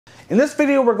In this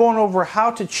video, we're going over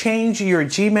how to change your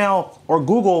Gmail or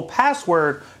Google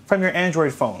password from your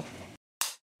Android phone.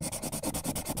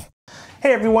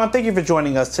 Hey everyone, thank you for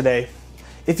joining us today.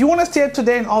 If you want to stay up to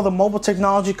date on all the mobile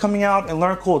technology coming out and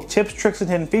learn cool tips, tricks, and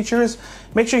hidden features,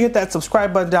 make sure you hit that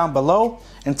subscribe button down below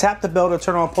and tap the bell to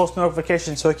turn on post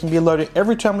notifications so it can be alerted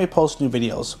every time we post new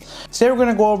videos. Today we're going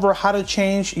to go over how to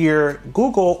change your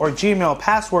Google or Gmail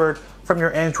password from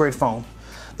your Android phone.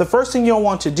 The first thing you'll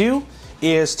want to do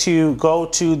is to go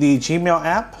to the Gmail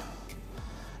app,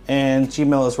 and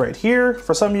Gmail is right here.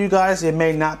 For some of you guys, it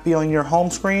may not be on your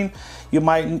home screen. You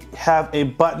might have a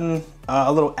button,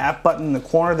 a little app button in the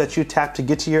corner that you tap to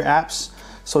get to your apps.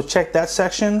 So check that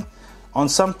section. On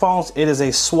some phones, it is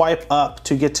a swipe up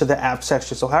to get to the app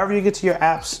section. So however you get to your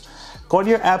apps, go to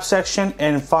your app section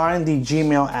and find the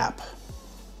Gmail app.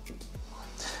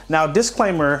 Now,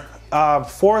 disclaimer,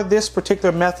 for this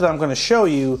particular method I'm going to show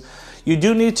you, you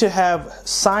do need to have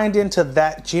signed into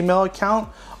that Gmail account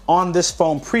on this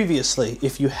phone previously.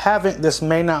 If you haven't, this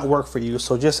may not work for you.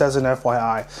 So just as an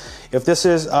FYI, if this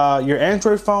is your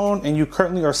Android phone and you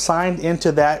currently are signed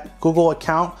into that Google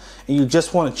account and you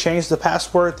just want to change the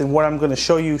password, then what I'm going to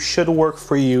show you should work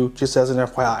for you, just as an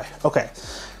FYI. Okay,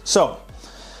 so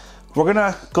we're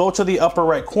gonna go to the upper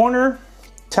right corner,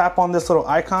 tap on this little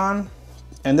icon,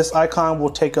 and this icon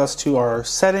will take us to our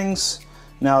settings.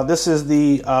 Now this is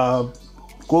the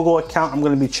Google account I'm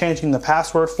going to be changing the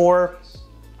password for.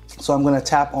 So I'm going to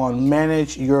tap on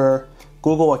manage your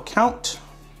Google account.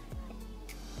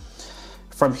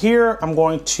 From here, I'm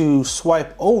going to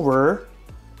swipe over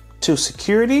to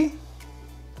security.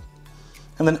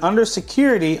 And then under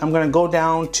security, I'm going to go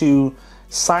down to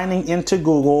signing into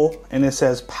Google, and it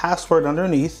says password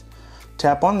underneath.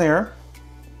 Tap on there.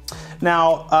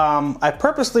 Now, I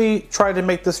purposely tried to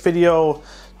make this video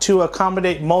to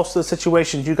accommodate most of the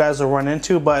situations you guys will run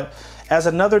into, but as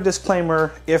another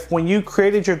disclaimer, if when you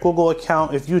created your Google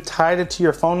account, if you tied it to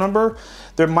your phone number,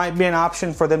 there might be an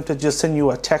option for them to just send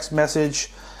you a text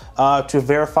message to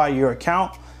verify your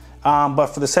account. But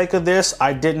for the sake of this,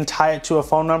 I didn't tie it to a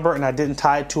phone number and I didn't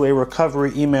tie it to a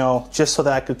recovery email, just so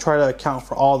that I could try to account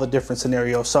for all the different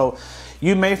scenarios. So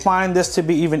you may find this to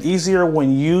be even easier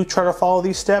when you try to follow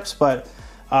these steps, but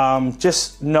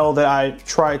just know that I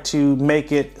try to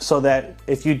make it so that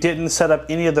if you didn't set up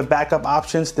any of the backup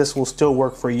options, this will still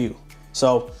work for you.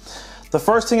 So the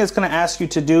first thing it's going to ask you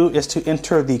to do is to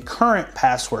enter the current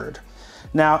password.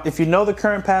 Now, if you know the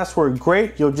current password,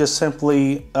 great. You'll just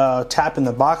simply tap in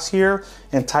the box here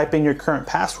and type in your current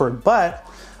password. But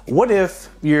what if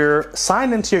you're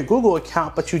signed into your Google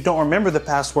account, but you don't remember the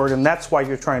password, and that's why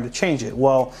you're trying to change it?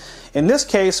 Well, in this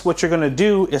case, what you're going to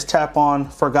do is tap on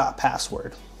forgot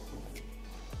password.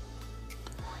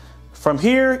 From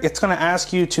here, it's going to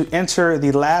ask you to enter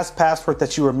the last password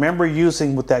that you remember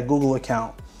using with that Google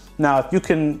account. Now, if you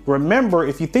can remember,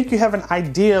 if you think you have an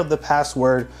idea of the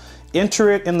password,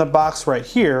 enter it in the box right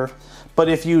here. But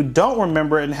if you don't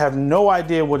remember it and have no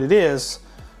idea what it is,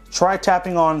 try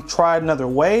tapping on try another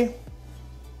way.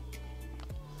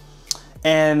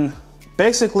 And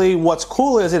basically what's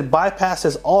cool is it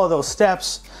bypasses all of those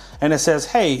steps and it says,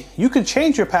 hey, you can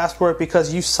change your password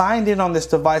because you signed in on this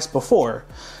device before.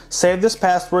 Save this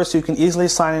password so you can easily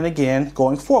sign in again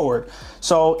going forward.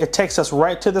 So it takes us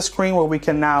right to the screen where we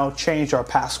can now change our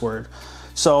password.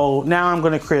 So now I'm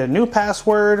going to create a new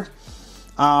password.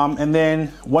 And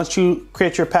then once you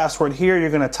create your password here, you're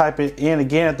going to type it in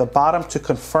again at the bottom to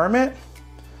confirm it.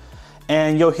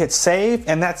 And you'll hit save,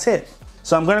 and that's it.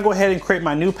 So I'm going to go ahead and create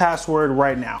my new password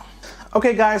right now.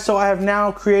 Okay guys, so I have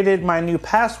now created my new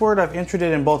password. I've entered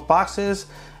it in both boxes,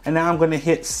 and now I'm going to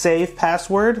hit save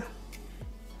password.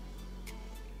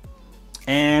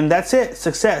 And that's it,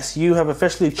 success. You have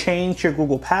officially changed your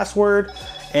Google password,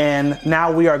 and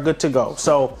now we are good to go.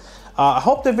 So I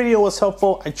hope the video was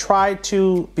helpful. I tried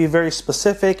to be very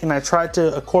specific, and I tried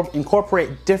to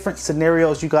incorporate different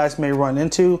scenarios you guys may run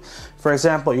into. For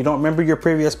example, you don't remember your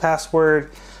previous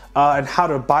password, and how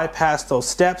to bypass those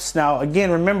steps. Now, again,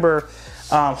 remember,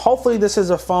 hopefully this is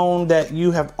a phone that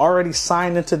you have already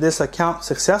signed into this account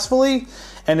successfully.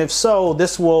 And if so,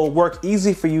 this will work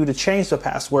easy for you to change the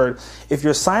password. If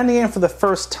you're signing in for the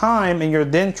first time and you're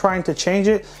then trying to change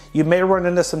it, you may run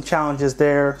into some challenges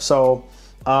there. So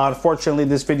unfortunately,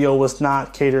 this video was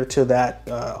not catered to that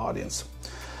audience.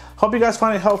 Hope you guys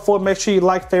find it helpful. Make sure you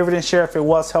like, favorite, and share if it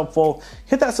was helpful.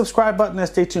 Hit that subscribe button and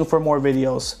stay tuned for more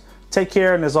videos. Take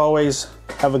care, and as always,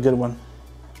 have a good one.